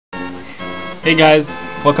Hey guys,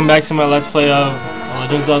 welcome back to my Let's Play of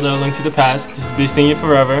Legend of Zelda: A Link to the Past. This is Beasting You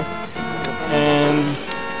Forever, and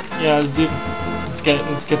yeah, let's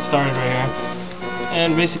get started right here.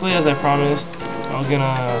 And basically, as I promised, I was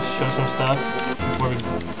gonna show some stuff before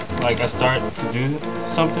I start to do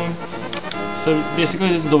something. So basically,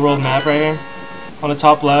 this is the world map right here. On the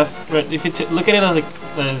top left, right, if you look at it as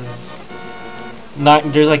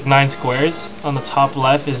there's like 9 squares. On the top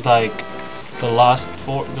left is like the lost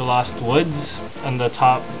woods, and the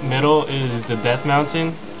top middle is the Death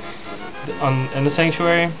Mountain. In the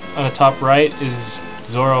sanctuary, on the top right is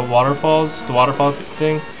Zora Waterfalls, the waterfall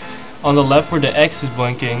thing. On the left, where the X is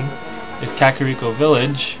blinking, is Kakariko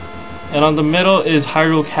Village, and on the middle is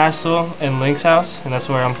Hyrule Castle and Link's house, and that's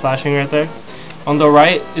where I'm flashing right there. On the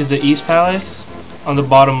right is the East Palace. On the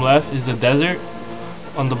bottom left is the desert.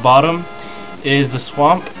 On the bottom is the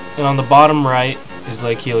swamp, and on the bottom right is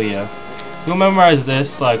Lake Hylia. You'll memorize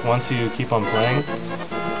this once you keep on playing.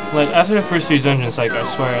 After the first 3 dungeons, I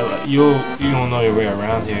swear you will know your way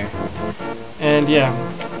around here. And yeah,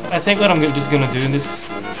 I think what I'm just gonna do in this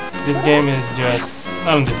game is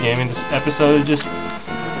in this episode, just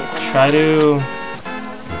try to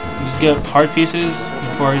get heart pieces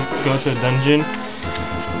before I go to a dungeon.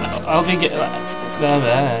 I'll be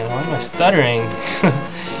why am I stuttering?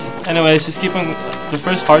 Anyways, just keep on. The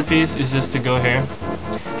first heart piece is just to go here,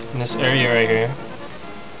 in this area right here.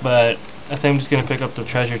 But I think I'm just gonna pick up the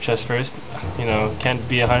treasure chest first. You know, can't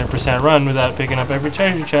be 100% run without picking up every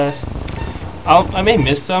treasure chest. I may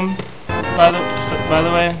miss some, by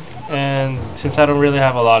the way. And since I don't really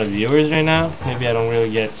have a lot of viewers right now, maybe I don't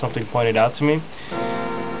really get something pointed out to me.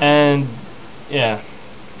 And yeah.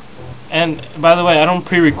 And by the way, I don't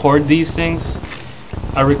pre-record these things.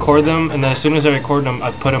 I record them, and then as soon as I record them,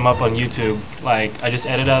 I put them up on YouTube. I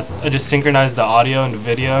just synchronize the audio and the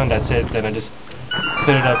video, and that's it. Then I just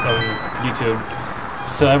put it up on YouTube.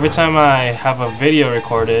 So every time I have a video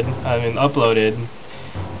recorded, uploaded,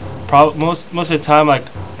 most of the time, I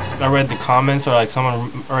read the comments, or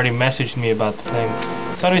someone already messaged me about the thing.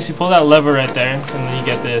 So anyways, you pull that lever right there, and then you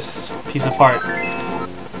get this piece of heart,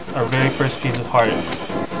 our very first piece of heart.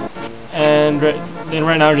 And then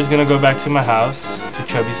right now we're just gonna go back to my house, to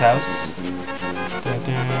Chubby's house.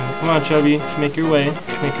 Come on, Chubby, make your way,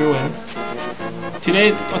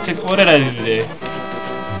 Today, what did I do today?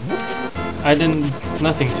 I did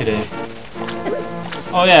nothing today.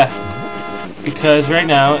 Oh yeah, because right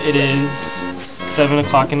now it is 7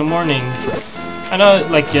 o'clock in the morning. I know,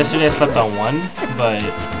 yesterday I slept on 1, but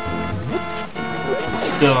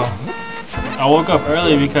still, I woke up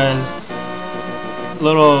early because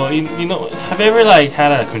you know, have you ever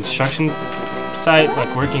had a construction site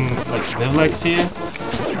working live next to you?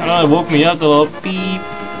 I don't know, it woke me up, the little beep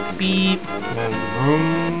beep and vroom.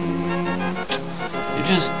 It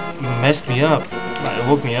just messed me up. It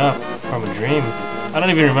woke me up from a dream. I don't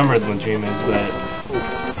even remember what the dream is, but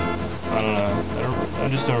I don't know. I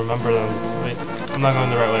just don't remember them. Wait, I'm not going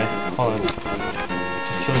the right way. Hold on.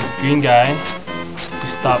 Just kill this green guy.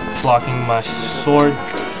 Just stop blocking my sword.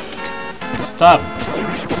 Stop.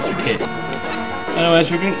 Okay.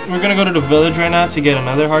 Anyways, we're gonna go to the village right now to get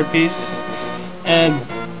another heart piece, and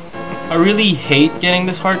I really hate getting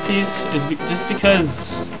this heart piece just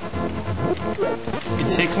because it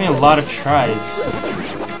takes me a lot of tries.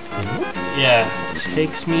 Yeah, it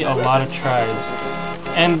takes me a lot of tries,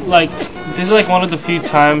 and this is one of the few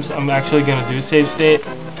times I'm actually gonna do save state,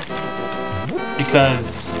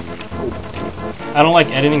 because I don't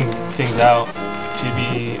like editing things out, to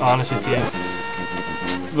be honest with you.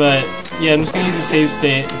 But yeah, I'm just gonna use the save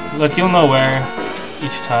state. You'll know where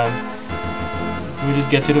each time. We just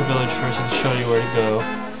get to the village first and show you where to go.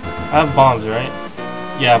 I have bombs, right?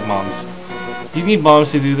 Yeah, I have bombs. You need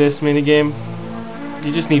bombs to do this minigame.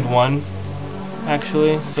 You just need 1,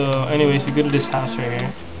 actually. So anyways, you go to this house right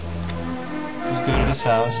here. Just go to this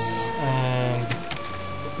house and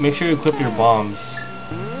make sure you equip your bombs.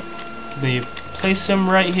 You place them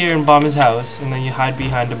right here and bomb his house, and then you hide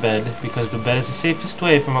behind the bed, because the bed is the safest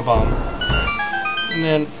way from a bomb. And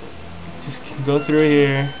then just go through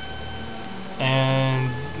here and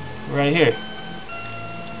right here.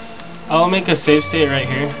 I'll make a save state right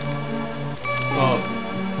here. Well,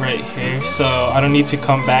 right here, so I don't need to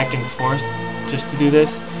come back and forth just to do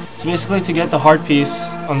this. So basically, to get the heart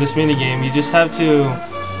piece on this minigame, you just have to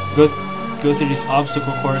go through this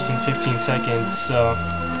obstacle course in 15 seconds. So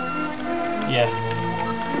yeah,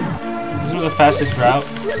 this is the fastest route.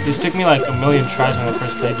 This took me a million tries when I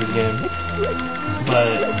first played this game,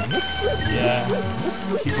 but yeah,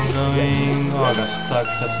 keep on going. Oh, I got stuck.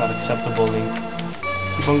 That's not acceptable, Link.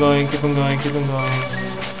 Keep on going, keep on going, keep on going,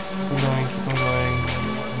 keep on going, keep on going.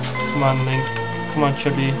 Come on, Link. Come on,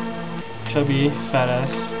 Chubby. Chubby, fat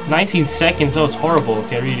ass. 19 seconds, that was horrible.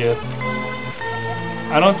 Okay, redo.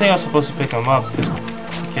 I don't think I was supposed to pick him up.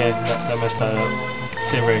 Okay, that messed that up.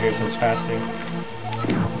 Save right here so it's faster.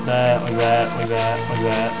 That, like that, like that, like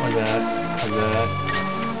that, like that, like that.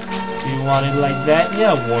 Do you want it like that?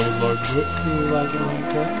 Yeah, I want it like that. Do you like it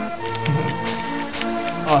like that?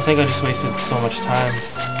 Oh, I think I just wasted so much time.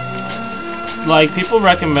 Like, people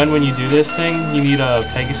recommend when you do this thing, you need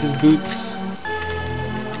Pegasus boots.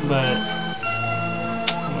 But,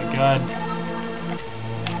 oh my god.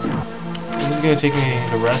 This is gonna take me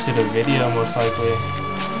the rest of the video, most likely.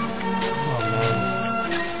 Oh man.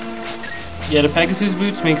 Yeah, the Pegasus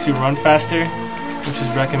boots makes you run faster, which is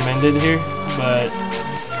recommended here. But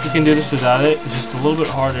you can do this without it. It's just a little bit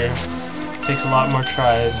harder. It takes a lot more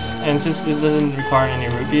tries. And since this doesn't require any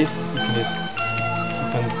rupees, you can just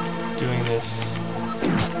keep on doing this. Oh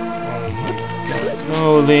my god.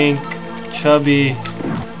 No, Link. Chubby.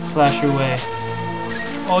 Slash your way.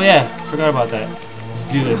 Oh yeah, forgot about that. Let's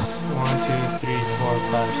do this. 1, 2, 3, 4,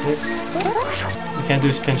 5, 6. We can't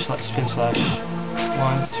do spin slash. 1, 2,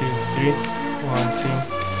 3. 1, 2.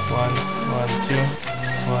 1, 1, 2.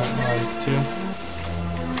 1, 1, 2.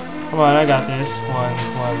 Come on, I got this. 1,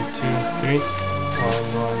 1, 2, 3. 1,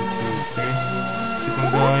 1, 2, 3. Keep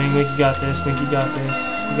on going. Link, you got this. Link, you got this.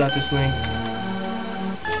 You got this, Link.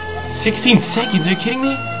 16 seconds, are you kidding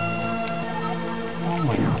me? Oh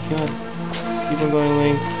my god. Keep on going,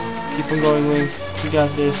 Link. Keep on going, Link. You got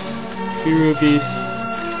this. 3 rupees.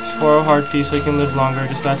 It's for a heart piece so you can live longer.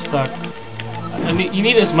 Just got stuck. I mean, you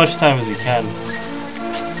need as much time as you can.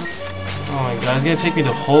 Oh my god, it's gonna take me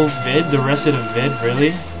the whole vid? The rest of the vid?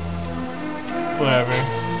 Really? Whatever.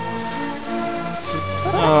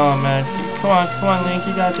 Oh man. Come on, Link.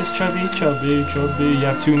 You got this, Chubby. Chubby, Chubby. You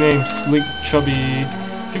have 2 names. Link, Chubby.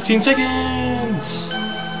 15 seconds!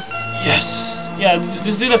 Yes! Yeah,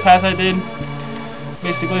 just do the path I did.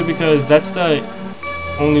 Basically, because that's the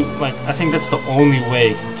only, like, I think that's the only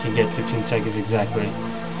way you can get 15 seconds exactly.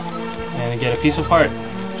 And get a piece of heart,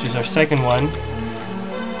 which is our second one.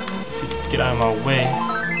 Get out of my way.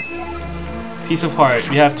 Piece of heart.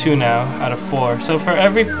 We have 2 now out of 4. So for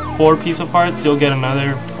every 4 piece of hearts, you'll get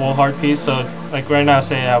another full heart piece. So it's like right now,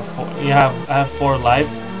 say I have 4 life,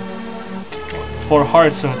 4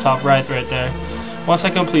 hearts in the top right there. Once I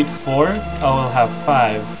complete 4, I will have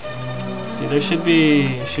 5. See, there should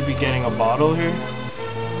be getting a bottle here,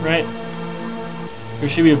 right? There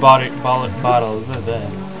should be a bottle.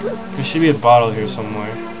 There should be a bottle here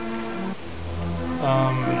somewhere.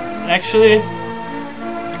 Actually,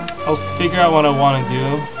 I'll figure out what I want to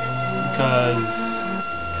do because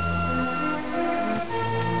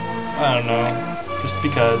I don't know. Just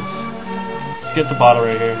because. Let's get the bottle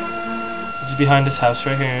right here. It's behind this house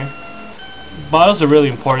right here. Bottles are really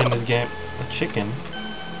important in this game. A chicken.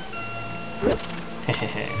 Take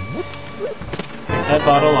that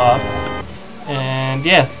bottle off. And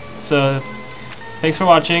yeah, so thanks for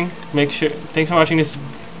watching. Thanks for watching this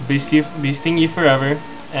Beasting You Forever.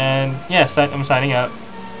 And yeah, I'm signing out.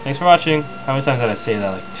 Thanks for watching. How many times did I say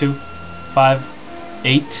that? Like 2, 5,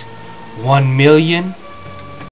 8, 1 million?